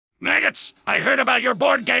Maggots, I heard about your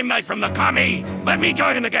board game night from the commie. Let me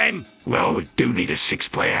join in the game. Well, we do need a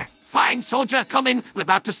 6-player. Fine, soldier, come in. We're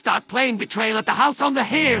about to start playing Betrayal at the house on the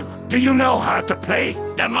hill. Do you know how to play?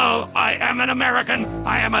 Demo, I am an American.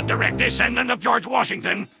 I am a direct descendant of George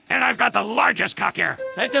Washington, and I've got the largest cock here.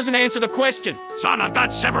 That doesn't answer the question. Son, I've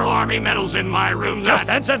got several army medals in my room. Just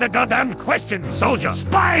answer the goddamn question, soldier.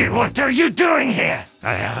 Spy, what are you doing here?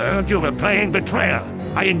 I heard you were playing Betrayal.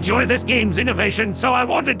 I enjoy this game's innovation, so I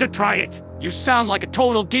wanted to try it. You sound like a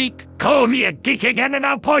total geek. Call me a geek again and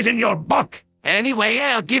I'll poison your buck. Anyway,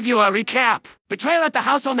 I'll give you a recap. Betrayal at the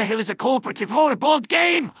House on the Hill is a cooperative horror board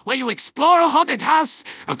game where you explore a haunted house,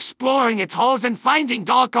 exploring its halls and finding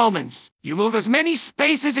dark omens. You move as many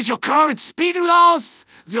spaces as your current speed allows.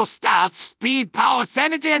 Your stats, speed, power,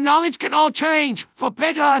 sanity, and knowledge can all change, for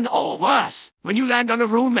better and or worse. When you land on a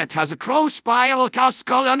room that has a crow, spire, or cow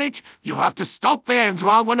skull on it, you have to stop there and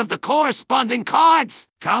draw one of the corresponding cards.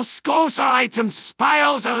 Cow skulls are items,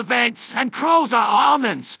 spires are events, and crows are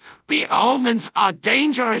omens. The omens are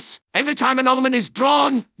dangerous. Every time an omen is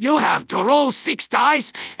drawn, you have to roll 6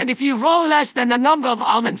 dice, and if you roll less than the number of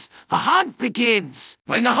omens, the hunt begins.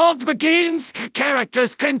 When the hunt begins,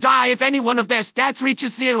 characters can die if any one of their stats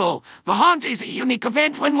reaches 0. The hunt is a unique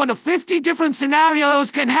event when one of 50 different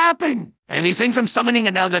scenarios can happen. Anything from summoning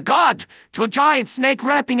an elder god to a giant snake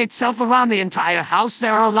wrapping itself around the entire house,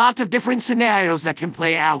 there are a lot of different scenarios that can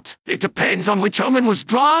play out. It depends on which omen was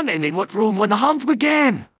drawn and in what room when the hunt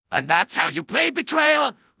began. And that's how you play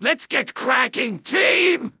Betrayal. Let's get cracking,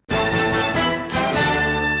 team!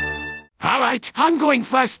 Alright, I'm going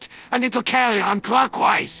first, and it'll carry on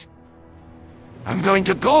clockwise. I'm going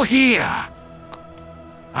to go here.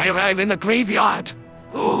 I arrive in the graveyard.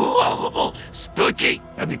 Ooh, spooky.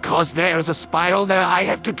 And because there's a spiral there, I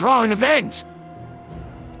have to draw an event.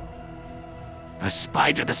 A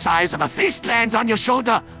spider the size of a fist lands on your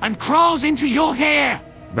shoulder and crawls into your hair.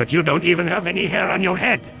 But you don't even have any hair on your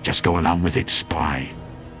head. Just go along with it, spy.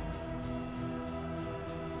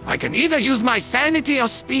 I can either use my sanity or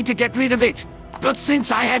speed to get rid of it. But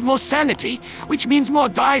since I have more sanity, which means more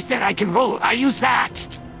dice that I can roll, I use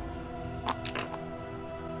that.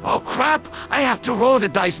 Oh crap, I have to roll the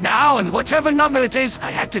dice now, and whatever number it is, I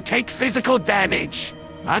have to take physical damage.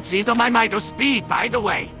 That's either my might or speed, by the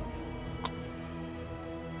way.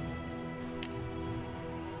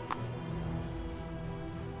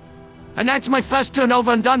 And that's my first turn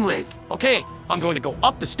over and done with. Okay, I'm going to go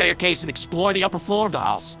up the staircase and explore the upper floor of the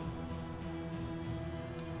house.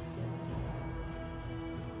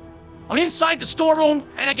 I'm inside the storeroom,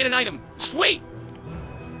 and I get an item. Sweet!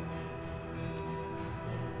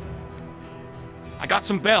 I got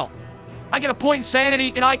some bell. I get a point in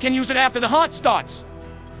sanity, and I can use it after the hunt starts.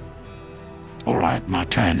 Alright, my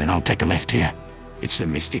turn, then I'll take a left here. It's the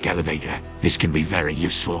mystic elevator. This can be very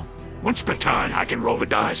useful. Once per turn, I can roll the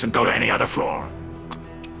dice and go to any other floor.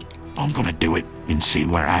 I'm gonna do it and see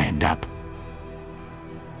where I end up.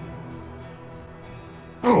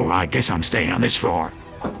 Oh, I guess I'm staying on this floor.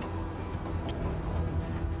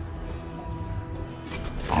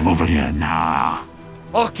 I'm over here now.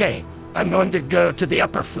 Okay, I'm going to go to the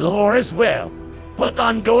upper floor as well. But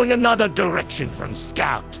I'm going another direction from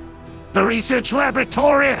Scout. The research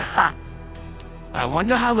laboratory, ha! I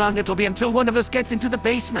wonder how long it'll be until one of us gets into the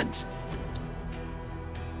basement.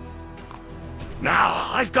 Now,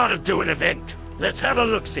 I've got to do an event. Let's have a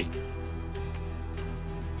look-see.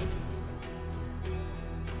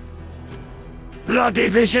 Bloody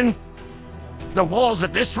vision. The walls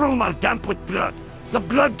of this room are damp with blood. The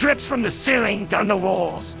blood drips from the ceiling down the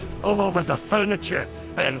walls, all over the furniture,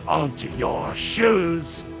 and onto your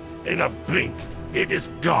shoes. In a blink, it is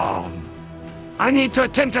gone. I need to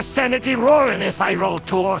attempt a sanity roll, and if I roll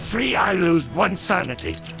 2 or 3, I lose 1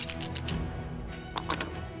 sanity.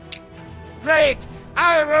 Great!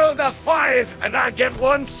 I rolled a 5, and I get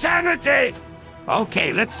 1 sanity!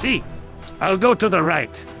 Okay, let's see. I'll go to the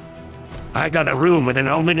right. I got a room with an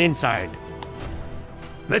omen inside.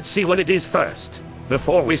 Let's see what it is first,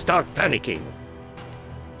 before we start panicking.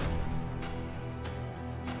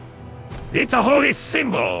 It's a holy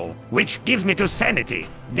symbol, which gives me to sanity.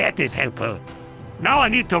 That is helpful. Now I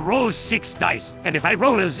need to roll 6 dice, and if I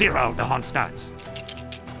roll a 0, the hunt starts.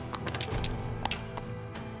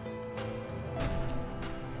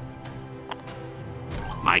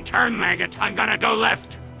 My turn, maggot. I'm gonna go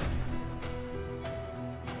left.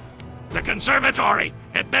 The conservatory.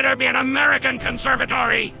 It better be an American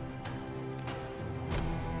conservatory.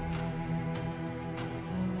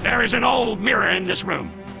 There is an old mirror in this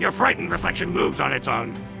room. Your frightened reflection moves on its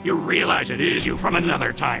own. You realize it is you from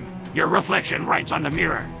another time. Your reflection writes on the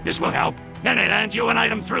mirror. This will help. Then it hands you an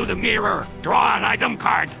item through the mirror. Draw an item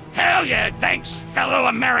card. Hell yeah, thanks, fellow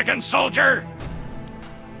American soldier.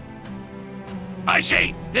 I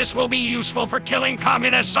see. This will be useful for killing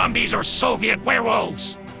communist zombies or Soviet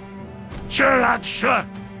werewolves. Sure, lad, sure.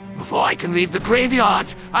 Before I can leave the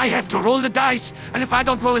graveyard, I have to roll the dice, and if I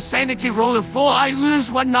don't roll a sanity roll of 4, I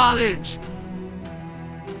lose 1 knowledge.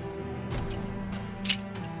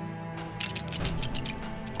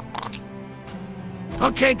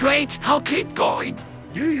 Okay, great. I'll keep going.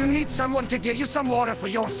 Do you need someone to give you some water for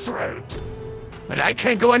your throat? But I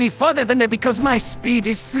can't go any further than that because my speed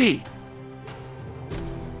is 3.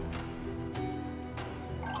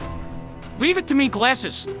 Leave it to me,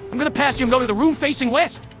 glasses. I'm gonna pass you and go to the room facing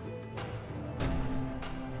west.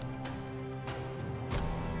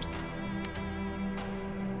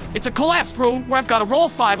 It's a collapsed room where I've got to roll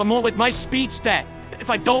 5 or more with my speed stat. If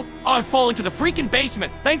I don't, I'll fall into the freaking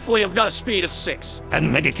basement. Thankfully, I've got a speed of 6.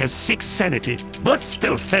 And Medic has 6 sanity, but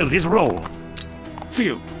still failed his roll.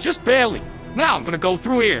 Phew, just barely. Now I'm gonna go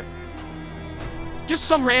through here. Just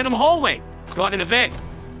some random hallway. Got an event.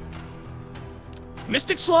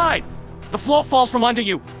 Mystic slide. The floor falls from under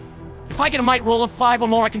you. If I get a might roll of 5 or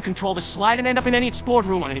more, I can control the slide and end up in any explored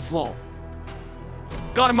room on any floor.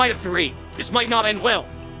 Got a might of 3. This might not end well.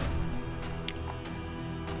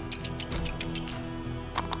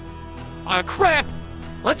 Ah, crap!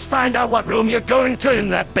 Let's find out what room you're going to in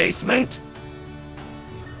that basement.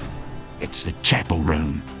 It's the chapel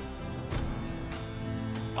room.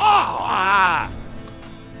 Ah!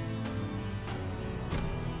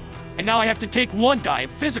 And now I have to take 1 die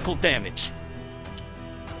of physical damage.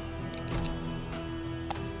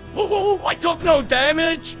 Whoa, I took no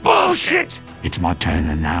damage! Bullshit! It's my turn,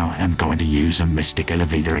 and now I'm going to use a mystic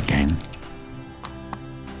elevator again.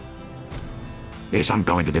 Yes, I'm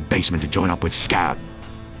going to the basement to join up with Scout.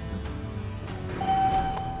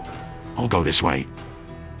 I'll go this way.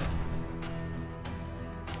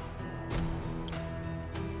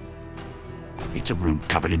 It's a room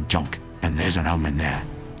covered in junk, and there's an omen there.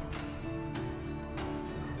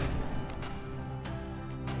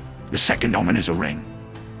 The second omen is a ring.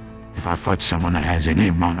 If I fight someone that has any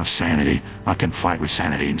amount of sanity, I can fight with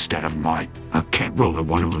sanity instead of might. I can't roll a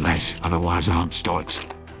 1 or less, otherwise I'm stoics.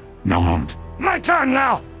 No harmed. My turn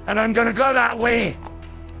now, and I'm gonna go that way.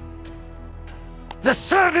 The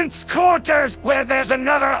servants' quarters, where there's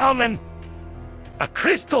another omen. A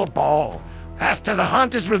crystal ball. After the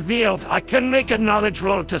hunt is revealed, I can make a knowledge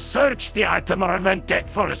roll to search the item or event deck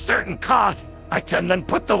for a certain card. I can then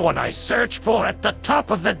put the one I search for at the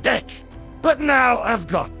top of the deck. But now I've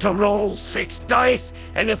got to roll 6 dice,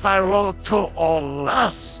 and if I roll 2 or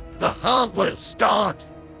less, the hunt will start.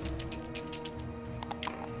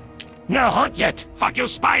 No hunt yet. Fuck you,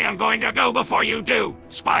 Spy, I'm going to go before you do.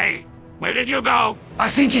 Spy, where did you go? I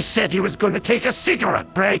think he said he was going to take a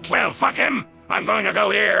cigarette break. Well, fuck him. I'm going to go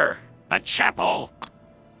here. A chapel.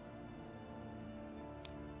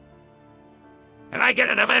 And I get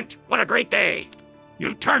an event. What a great day.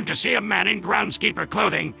 You turn to see a man in groundskeeper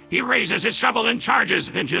clothing. He raises his shovel and charges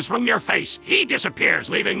inches from your face. He disappears,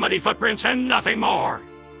 leaving muddy footprints and nothing more.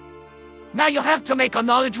 Now you have to make a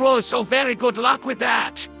knowledge roll, so very good luck with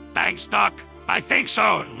that. Thanks, Doc. I think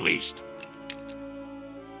so, at least.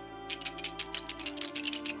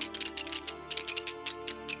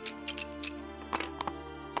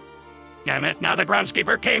 Damn it, now the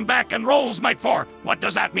groundskeeper came back and rolls might 4. What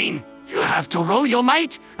does that mean? You have to roll your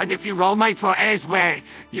might, and if you roll might for as well,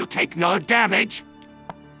 you take no damage.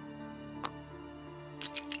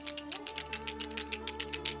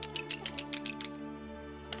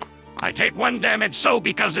 I take 1 damage, so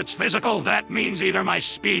because it's physical, that means either my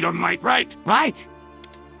speed or might, right? Right.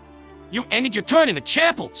 You ended your turn in the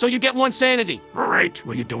chapel, so you get 1 sanity. Right.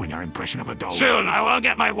 Were you doing our impression of a dog? Soon I will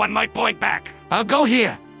get my 1 might point back. I'll go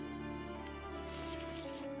here.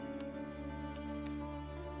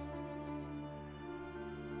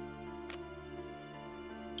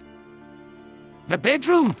 The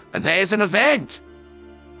bedroom, and there's an event.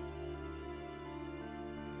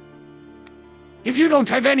 If you don't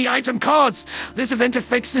have any item cards, this event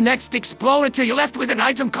affects the next explorer till you're left with an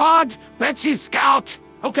item card. That's it, Scout.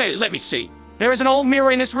 Okay, let me see. There is an old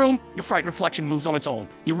mirror in this room. Your fright reflection moves on its own.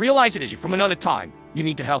 You realize it is you from another time. You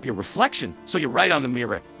need to help your reflection, so you write on the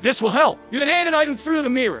mirror. This will help. You then hand an item through the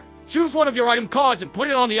mirror. Choose one of your item cards and put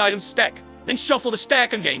it on the item stack. Then shuffle the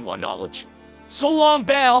stack and gain 1 knowledge. So long,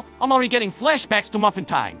 Belle. I'm already getting flashbacks to Muffin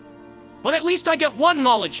Time. But at least I get 1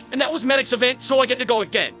 knowledge, and that was Medic's event, so I get to go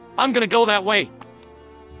again. I'm gonna go that way.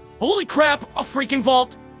 Holy crap, a freaking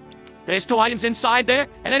vault. There's 2 items inside there,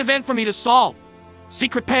 and an event for me to solve.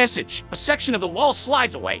 Secret passage. A section of the wall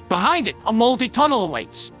slides away. Behind it, a moldy tunnel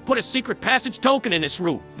awaits. Put a secret passage token in this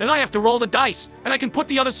room. Then I have to roll the dice, and I can put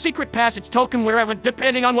the other secret passage token wherever,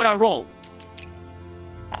 depending on what I roll.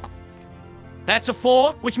 That's a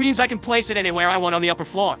 4, which means I can place it anywhere I want on the upper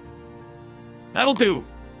floor. That'll do.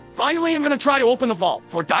 Finally, I'm gonna try to open the vault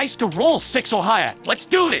for dice to roll 6 or higher. Let's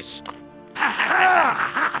do this!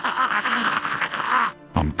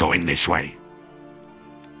 I'm going this way.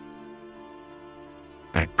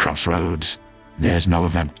 At Crossroads, there's no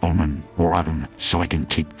event omen or item, so I can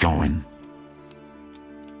keep going.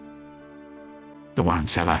 The wine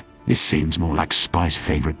cellar. This seems more like Spy's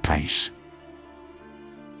favorite place.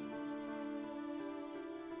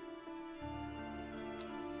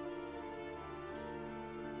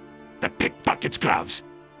 The pickpocket's gloves.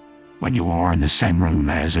 When you are in the same room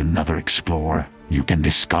as another explorer, you can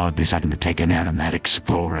discard this item to take an item that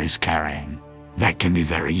explorer is carrying. That can be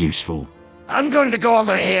very useful. I'm going to go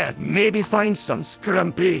over here, maybe find some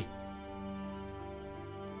scrumpy.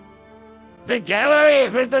 The gallery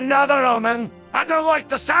with another omen. I don't like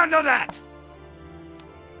the sound of that.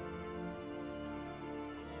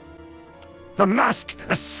 The mask,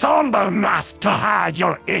 a somber mask to hide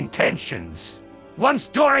your intentions. Once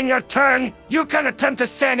during your turn, you can attempt a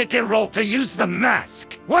sanity roll to use the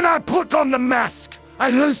mask. When I put on the mask, I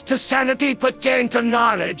lose to sanity but gain to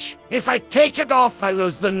knowledge. If I take it off, I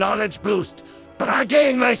lose the knowledge boost, but I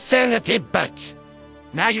gain my sanity back.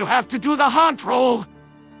 Now you have to do the haunt roll.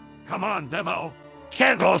 Come on, demo.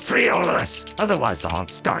 Can't roll 3 or less, otherwise the hunt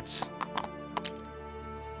starts.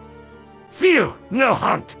 Phew, no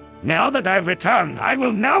hunt. Now that I've returned, I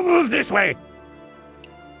will now move this way.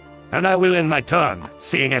 And I will end my turn,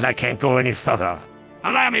 seeing as I can't go any further.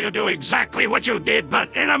 Allow me to do exactly what you did,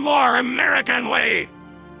 but in a more American way.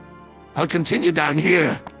 I'll continue down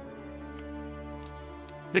here.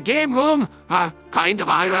 The game room, kind of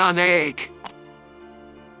ironic.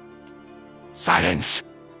 Silence.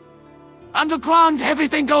 Underground,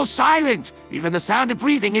 everything goes silent. Even the sound of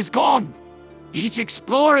breathing is gone. Each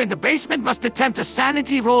explorer in the basement must attempt a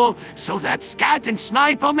sanity roll, so that Scat and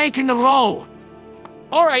Snipe are making the roll.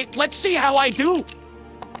 Alright, let's see how I do.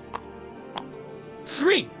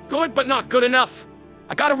 3. Good, but not good enough.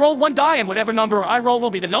 I gotta roll 1 die, and whatever number I roll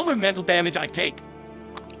will be the number of mental damage I take.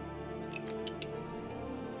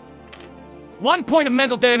 1 point of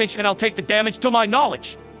mental damage, and I'll take the damage to my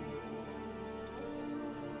knowledge.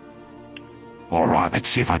 Alright, let's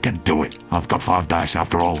see if I can do it. I've got 5 dice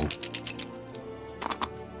after all.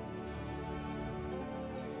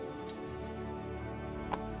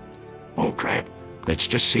 Oh crap. Let's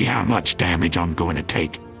just see how much damage I'm going to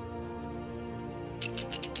take.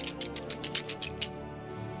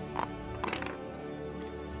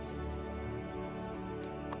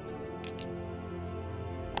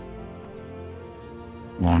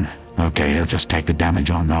 One. Okay, I'll just take the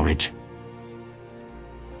damage on knowledge.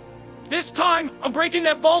 This time, I'm breaking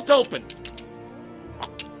that vault open.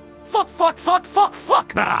 Fuck, fuck, fuck, fuck,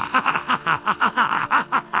 fuck! Damn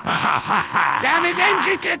it,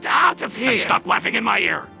 Angie, get out of here! And stop laughing in my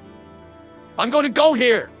ear! I'm gonna go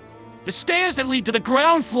here. The stairs that lead to the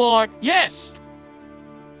ground floor, yes!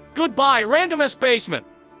 Goodbye, randomest basement.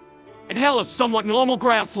 And hell, a somewhat normal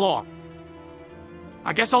ground floor.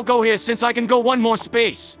 I guess I'll go here since I can go 1 more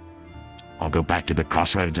space. I'll go back to the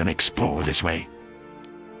Crossroads and explore this way.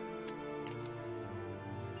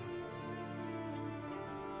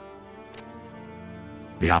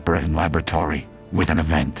 The operating laboratory with an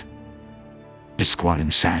event.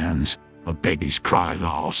 Disquieting sounds, a baby's cry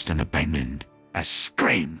lost and abandoned. A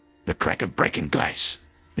scream, the crack of breaking glass.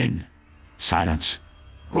 Then, silence.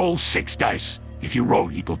 Roll 6 dice. If you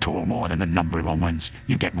roll equal to or more than the number of omens,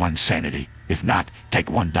 you get 1 sanity. If not,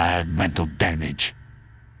 take 1 die of mental damage.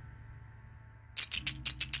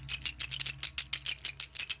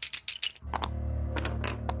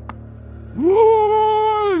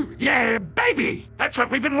 Woo! Yeah, baby! That's what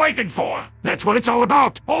we've been waiting for! That's what it's all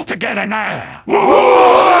about! All together now! Woo!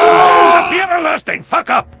 The everlasting fuck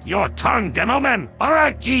up! Your tongue, demo man!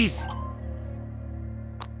 Alright, jeez!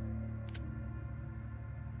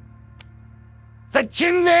 The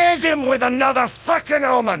gymnasium with another fucking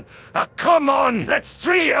omen! Come on! That's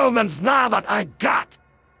 3 omens now that I got!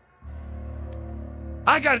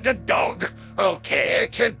 I got the dog. Okay, I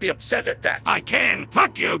can't be upset at that. I can!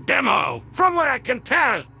 Fuck you, demo! From what I can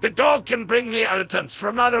tell, the dog can bring me items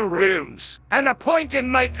from other rooms. And a point in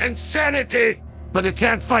might and sanity. But it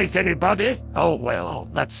can't fight anybody. Oh well,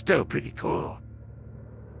 that's still pretty cool.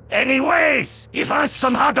 Anyways, if I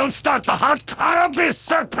somehow don't start the hunt, I'll be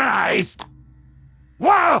surprised.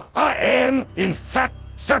 Wow, I am, in fact,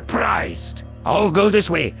 surprised. I'll go this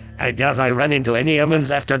way. I doubt I run into any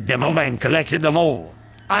humans after Demo Man collected them all.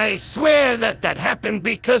 I swear that happened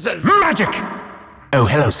because of Magic! Oh,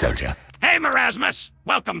 hello, soldier. Hey, Marasmus!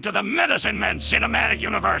 Welcome to the Medicine Man Cinematic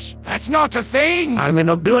Universe! That's not a thing! I'm in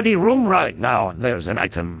a bloody room right now. There's an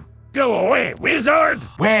item. Go away, wizard!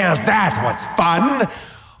 Well, that was fun.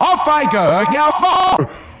 Off I go, now for...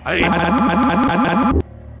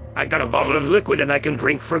 I got a bottle of liquid and I can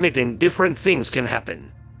drink from it and different things can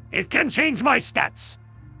happen. It can change my stats.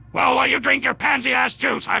 Well, while you drink your pansy-ass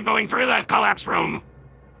juice, I'm going through that collapse room.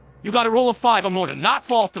 You got a roll of 5 or more to not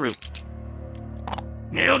fall through.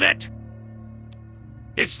 Nailed it!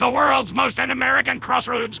 It's the world's most un-American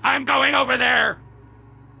crossroads. I'm going over there!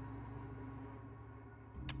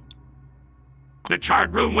 The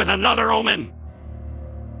chart room with another omen.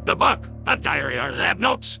 The book, a diary or lab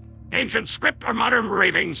notes, ancient script or modern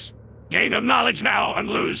ravings. Gain of knowledge now and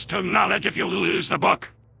lose to knowledge if you lose the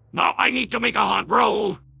book. Now I need to make a haunt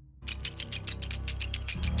roll.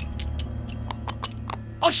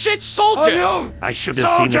 Oh shit, soldier! Oh no! I should have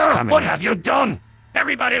seen this coming. What have you done?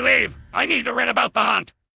 Everybody leave! I need to read about the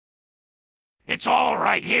hunt. It's all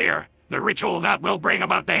right here. The ritual that will bring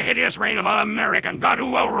about the hideous reign of an American god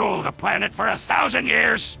who will rule the planet for 1,000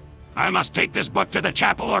 years. I must take this book to the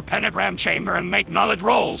chapel or pentagram chamber and make knowledge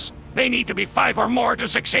rolls. They need to be 5 or more to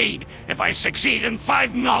succeed. If I succeed in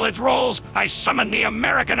 5 knowledge rolls, I summon the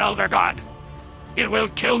American Elder God. It will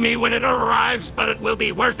kill me when it arrives, but it will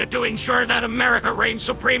be worth it to ensure that America reigns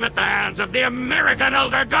supreme at the hands of the American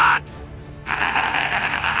Elder God.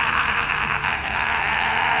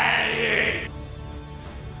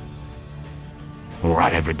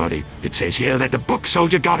 Alright, everybody. It says here that the book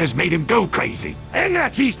soldier god has made him go crazy. And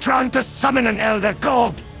that he's trying to summon an elder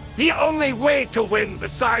god. The only way to win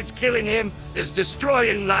besides killing him is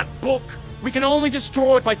destroying that book. We can only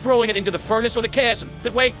destroy it by throwing it into the furnace or the chasm.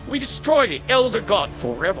 That way, we destroy the Elder God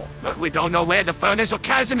forever. But we don't know where the furnace or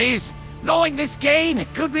chasm is. Knowing this game,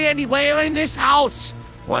 it could be anywhere in this house.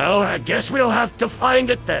 Well, I guess we'll have to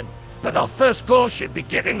find it then. But our first goal should be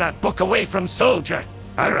getting that book away from Soldier.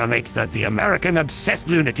 I'll make that the American-obsessed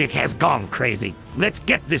lunatic has gone crazy. Let's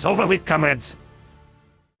get this over with, comrades.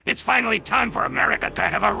 It's finally time for America to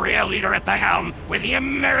have a real leader at the helm. With the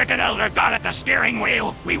American Elder God at the steering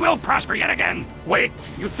wheel, we will prosper yet again. Wait,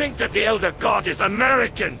 you think that the Elder God is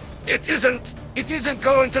American? It isn't. It isn't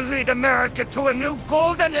going to lead America to a new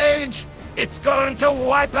golden age. It's going to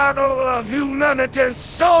wipe out all of humanity,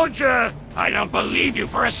 Soldier! I don't believe you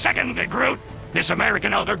for a second, Big Groot. This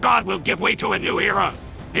American Elder God will give way to a new era.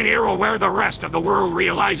 An era where the rest of the world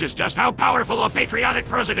realizes just how powerful a patriotic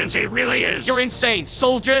presidency really is. You're insane,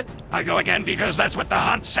 soldier! I go again because that's what the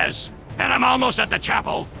hunt says. And I'm almost at the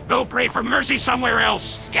chapel. Go pray for mercy somewhere else.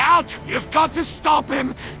 Scout, you've got to stop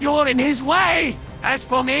him. You're in his way. As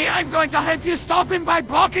for me, I'm going to help you stop him by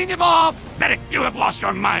blocking him off. Medic, you have lost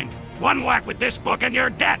your mind. One whack with this book and you're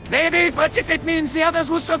dead. Maybe, but if it means the others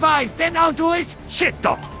will survive, then I'll do it. Shit,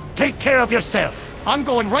 Doc. Take care of yourself. I'm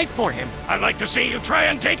going right for him. I'd like to see you try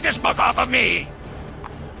and take this book off of me.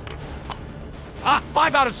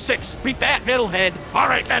 5 out of 6. Beat that, metalhead. All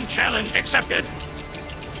right then, challenge accepted.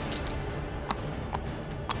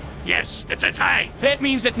 Yes, it's a tie. That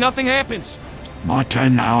means that nothing happens. My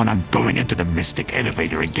turn now, and I'm going into the Mystic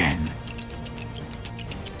Elevator again.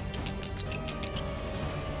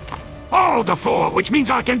 Oh, the floor, which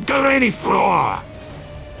means I can go to any floor.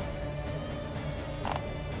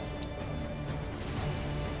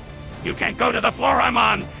 You can't go to the floor I'm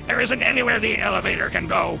on. There isn't anywhere the elevator can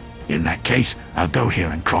go. In that case, I'll go here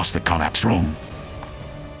and cross the collapse room.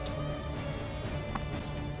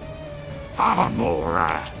 5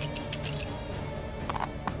 more.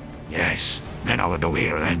 Yes, then I'll go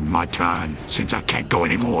here and end my turn, since I can't go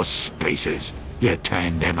any more spaces. Your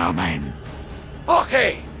turn, Demo Man.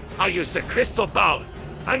 Okay, I'll use the crystal ball.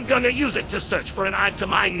 I'm gonna use it to search for an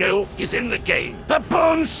item I know is in the game. The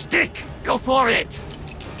bone stick! Go for it.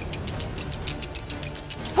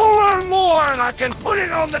 4 more and I can put it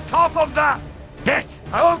on the top of the deck.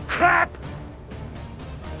 Oh crap!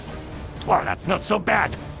 Well, that's not so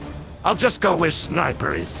bad. I'll just go where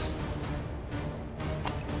Sniper is.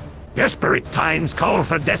 Desperate times call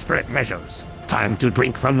for desperate measures. Time to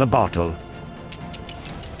drink from the bottle.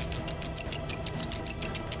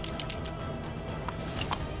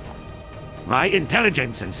 My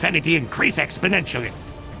intelligence and sanity increase exponentially.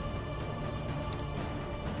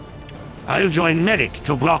 I'll join Medic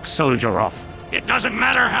to block Soldier off. It doesn't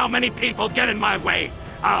matter how many people get in my way.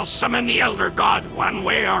 I'll summon the Elder God one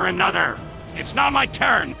way or another. It's now my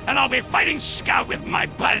turn, and I'll be fighting Scout with my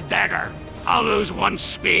blood dagger. I'll lose 1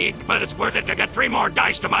 speed, but it's worth it to get 3 more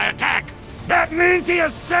dice to my attack. That means he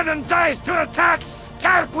has 7 dice to attack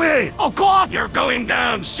Scout with! Oh God! You're going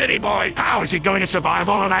down, city boy. How is he going to survive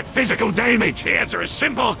all of that physical damage? The answer is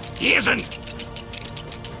simple. He isn't.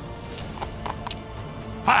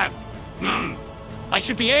 5. I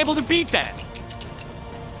should be able to beat that.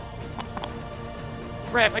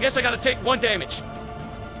 Crap, I guess I gotta take 1 damage.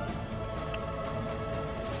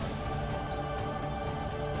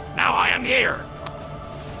 Now I am here.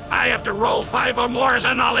 I have to roll 5 or more as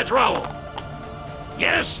a knowledge roll.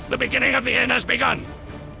 Yes, the beginning of the end has begun.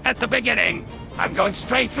 At the beginning. I'm going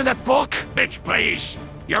straight for the book. Bitch, please.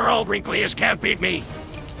 Your old wrinkly can't beat me.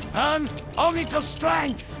 Only to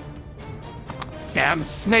strength. Damn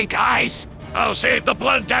snake eyes. I'll save the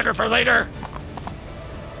blood dagger for later.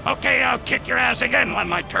 Okay, I'll kick your ass again when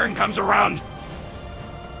my turn comes around.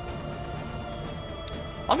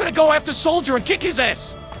 I'm gonna go after Soldier and kick his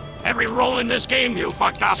ass. Every roll in this game, you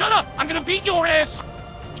fucked up. Shut up! I'm gonna beat your ass!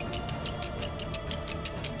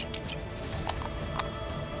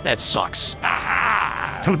 That sucks.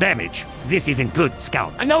 Aha! 2 damage. This isn't good,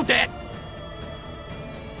 Scout. I know that.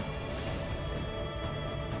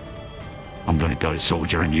 I'm gonna go to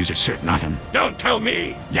Soldier and use a certain item. Don't tell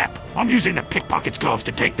me. Yep, I'm using the pickpocket's gloves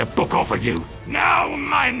to take the book off of you. Now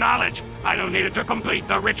my knowledge. I don't need it to complete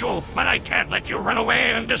the ritual, but I can't let you run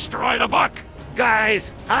away and destroy the book.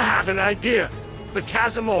 Guys, I have an idea. The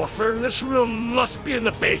chasm offer in this room must be in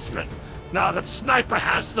the basement. Now that Sniper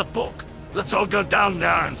has the book, let's all go down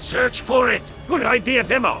there and search for it. Good idea,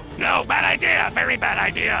 Demo. No, bad idea. Very bad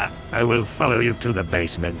idea. I will follow you to the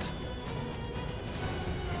basement.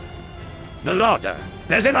 The Lorder,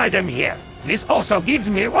 there's an item here. This also gives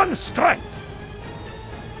me 1 strength.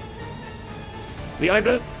 The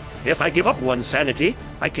item? If I give up 1 sanity,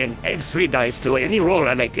 I can add 3 dice to any roll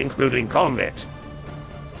I make, including combat.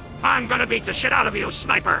 I'm gonna beat the shit out of you,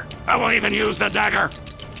 Sniper. I won't even use the dagger.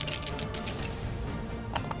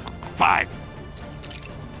 5.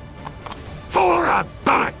 4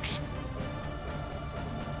 bucks.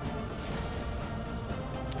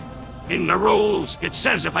 In the rules, it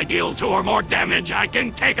says if I deal 2 or more damage, I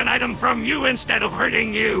can take an item from you instead of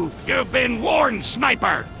hurting you. You've been warned,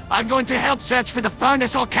 Sniper. I'm going to help search for the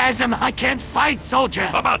furnace or chasm. I can't fight,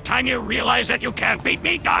 Soldier. About time you realize that you can't beat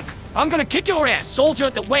me, Doc. I'm gonna kick your ass, Soldier.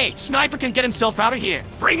 The way Sniper can get himself out of here.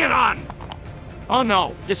 Bring it on. Oh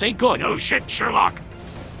no, this ain't good. No shit, Sherlock.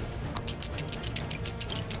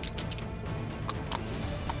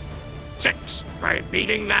 6. Try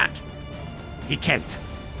beating that. He can't.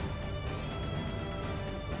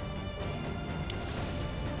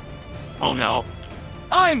 Oh no.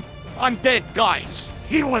 I'm dead, guys.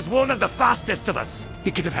 He was one of the fastest of us.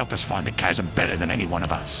 He could have helped us find the chasm better than any one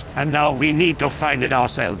of us. And now we need to find it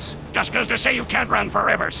ourselves. Just goes to say you can't run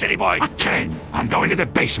forever, city boy. I can. I'm going to the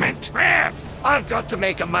basement. Grab. I've got to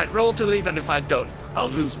make a might roll to leave, and if I don't, I'll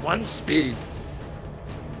lose 1 speed.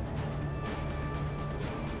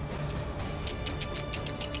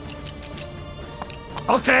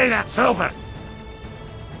 Okay, that's over.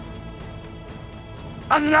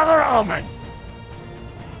 Another omen.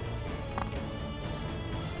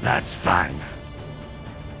 That's fine.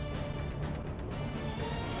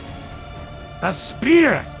 A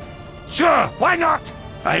spear! Sure, why not?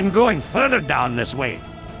 I'm going further down this way.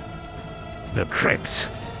 The crypts.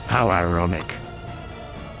 How ironic.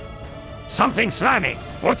 Something slimy.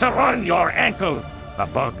 What's around your ankle? A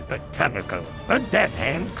bug, a tentacle, a dead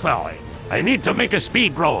hand clawing. I need to make a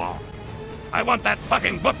speed roll. I want that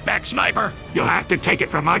fucking book back, Sniper. You'll have to take it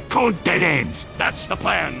from my cold dead ends. That's the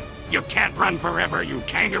plan. You can't run forever, you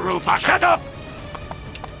kangaroo fucker. Shut up!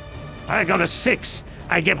 I got a 6.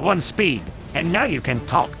 I get 1 speed. And now you can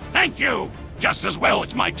talk. Thank you. Just as well,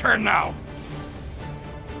 it's my turn now.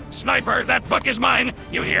 Sniper, that book is mine.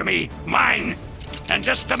 You hear me? Mine. And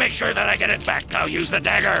just to make sure that I get it back, I'll use the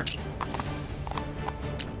dagger.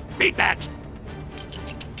 Beat that.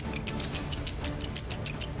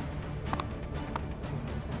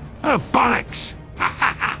 Oh, bollocks!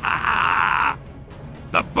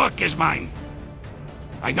 The book is mine.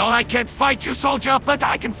 I know I can't fight you, Soldier, but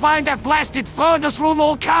I can find that blasted furnace room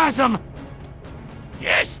or chasm!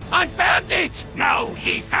 Yes, I found it! No,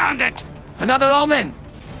 he found it! Another omen!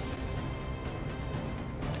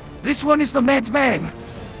 This one is the madman.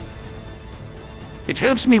 It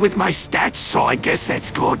helps me with my stats, so I guess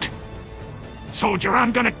that's good. Soldier,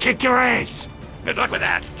 I'm gonna kick your ass! Good luck with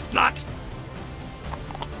that. Not.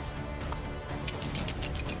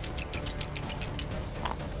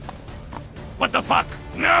 What the fuck?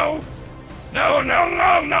 No! No, no,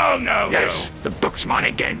 no, no, no! Yes, the book's mine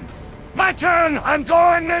again. My turn! I'm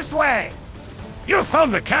going this way! You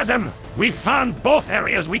found the chasm! We found both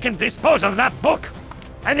areas we can dispose of that book!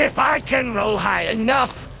 And if I can roll high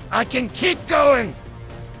enough, I can keep going.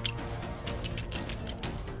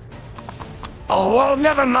 Oh, well,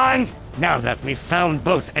 never mind. Now that we've found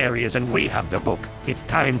both areas and we have the book, it's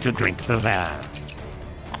time to drink the bear.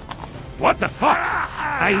 What the fuck?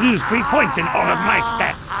 I lose 3 points in all of my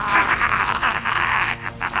stats.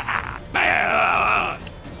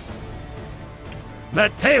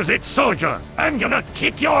 That tails it, soldier. I'm gonna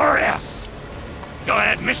kick your ass. Go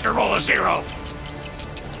ahead, Mr. Roll a 0.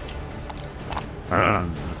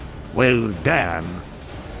 Well, damn.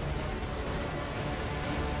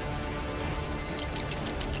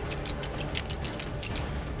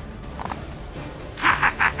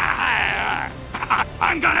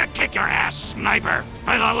 I'm gonna kick your ass, sniper,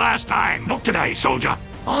 for the last time. Not today, soldier.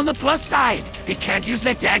 On the plus side, he can't use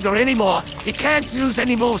that dagger anymore. He can't use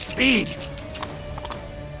any more speed.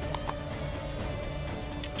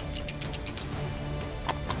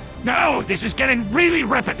 No, this is getting really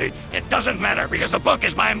repetitive. It doesn't matter because the book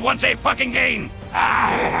is mine once a fucking game.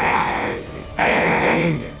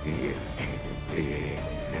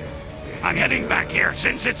 I'm heading back here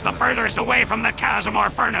since it's the furthest away from the chasm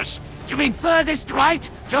or furnace. You mean furthest, right?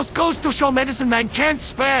 Just goes to show Medicine Man can't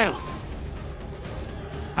spell.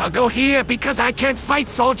 I'll go here because I can't fight,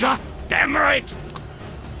 soldier. Damn right.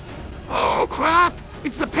 Oh, crap!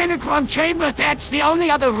 It's the Pentacron Chamber. That's the only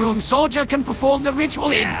other room soldier can perform the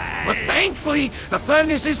ritual in. But thankfully, the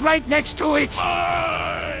furnace is right next to it.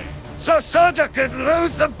 So soldier could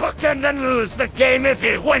lose the book and then lose the game if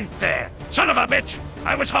he went there. Son of a bitch.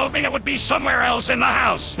 I was hoping it would be somewhere else in the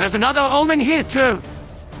house. There's another omen here, too.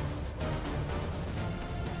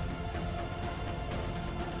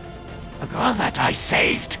 The girl that I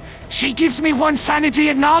saved. She gives me 1 sanity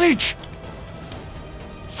and knowledge.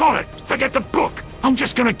 Solid, forget the book. I'm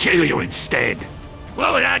just gonna kill you instead.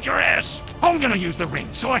 Blow it out your ass. I'm gonna use the ring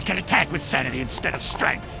so I can attack with sanity instead of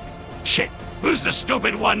strength. Shit, who's the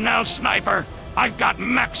stupid one now, sniper? I've got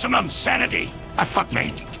maximum sanity. Fuck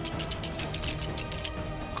me.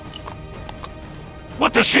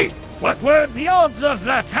 What the shit? What were the odds of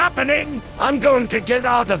that happening? I'm going to get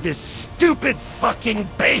out of this stupid fucking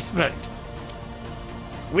basement.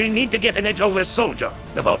 We need to get an edge over soldier.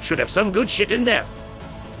 The vault should have some good shit in there.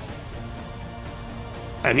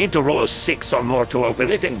 I need to roll a 6 or more to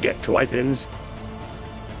open it and get 2 items.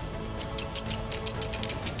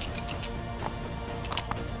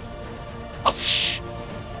 Oh, shh!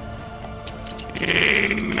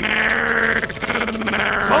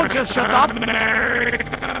 Soldier, shut up!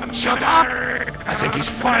 Shut up! I think he's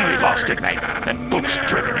finally lost it, mate. That book's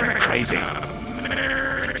driven him crazy.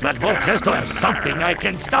 That vault has to have something I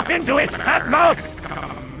can stuff into his fat mouth!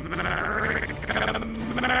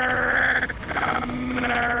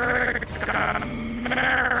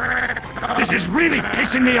 This is really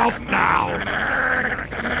pissing me off now!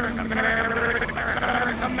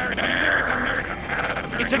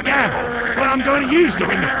 It's a gamble, but I'm going to use the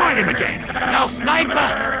ring to fight him again! No,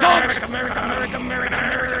 sniper! Don't!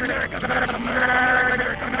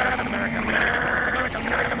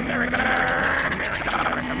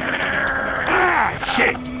 Ah,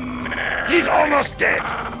 shit! He's almost dead!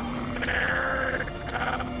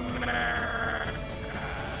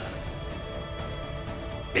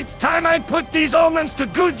 It's time I put these omens to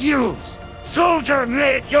good use! Soldier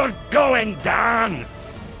mate, you're going down!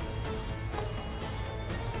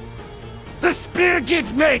 The spear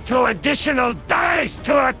gives me 2 additional dice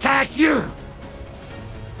to attack you!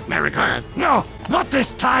 America? No, not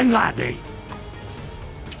this time, laddie!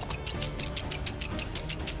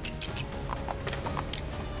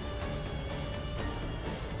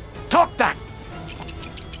 Talk that!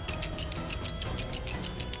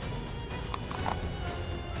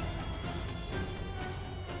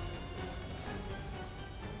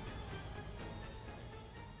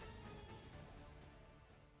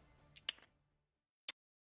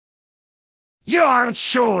 You aren't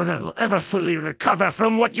sure they'll ever fully recover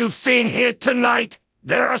from what you've seen here tonight?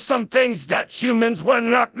 There are some things that humans were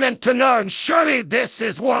not meant to know, and surely this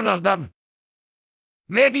is one of them.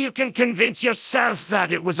 Maybe you can convince yourself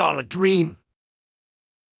that it was all a dream.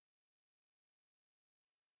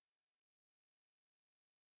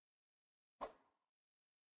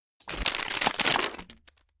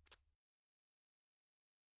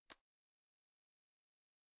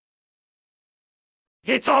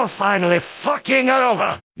 It's all finally fucking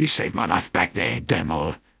over! You saved my life back there,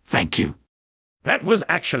 Demo. Thank you. That was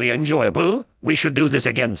actually enjoyable. We should do this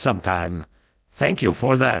again sometime. Thank you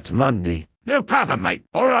for that, Mundy. No problem, mate.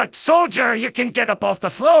 Alright, soldier, you can get up off the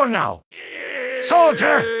floor now.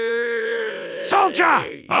 Soldier! Soldier!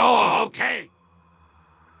 Oh, okay.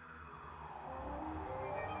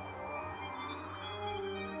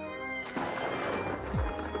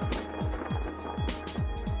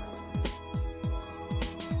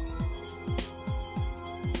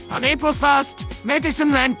 On April 1st,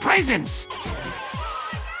 Medicine Land presents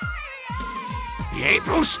the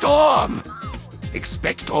April Storm.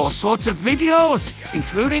 Expect all sorts of videos,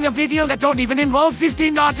 including a video that don't even involve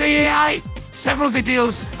 15.ai. Several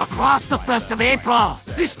videos across the 1st of April.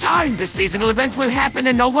 This time, the seasonal event will happen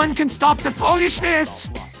and no one can stop the foolishness.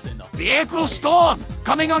 The April Storm,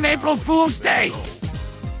 coming on April Fool's Day.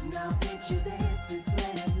 Now picture this, it's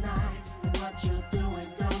late at night, and what you're doing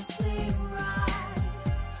don't seem right.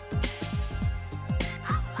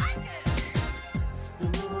 I like it! The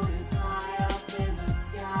moon is high up in the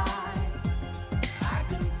sky. I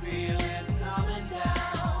can feel it coming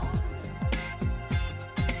down.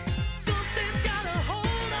 Something's got a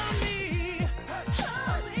hold on me.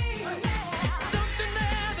 Something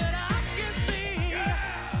there that I can see.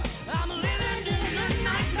 I'm living in a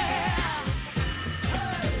nightmare.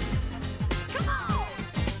 Come on!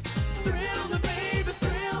 Thrill me, baby,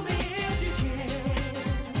 thrill me if you can.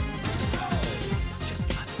 It's just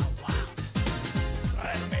like the wildest.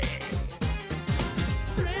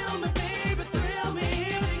 Thrill me,